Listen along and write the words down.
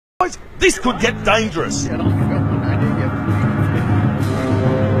This could get dangerous.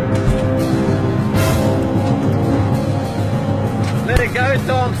 Let it go,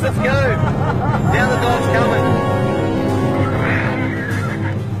 dogs, let's go. Now the dog's coming.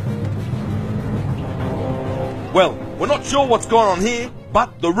 Well, we're not sure what's going on here,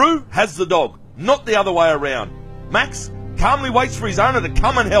 but the Roo has the dog, not the other way around. Max calmly waits for his owner to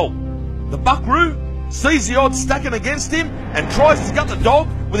come and help. The buckaroo sees the odds stacking against him and tries to gut the dog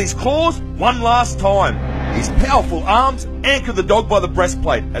with his claws one last time. His powerful arms anchor the dog by the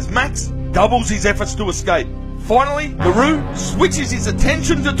breastplate as Max doubles his efforts to escape. Finally, the Roo switches his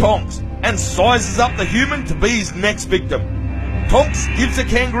attention to Tonks and sizes up the human to be his next victim. Tonks gives the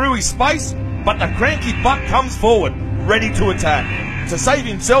kangaroo his space, but the cranky buck comes forward, ready to attack. To save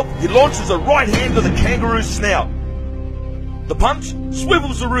himself, he launches a right hand to the kangaroo's snout. The punch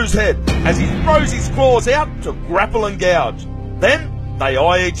swivels the Roo's head as he throws his claws out to grapple and gouge. Then, they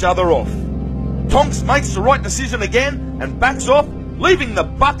eye each other off. Tonks makes the right decision again and backs off, leaving the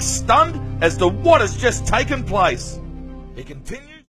buck stunned as to what has just taken place. He continues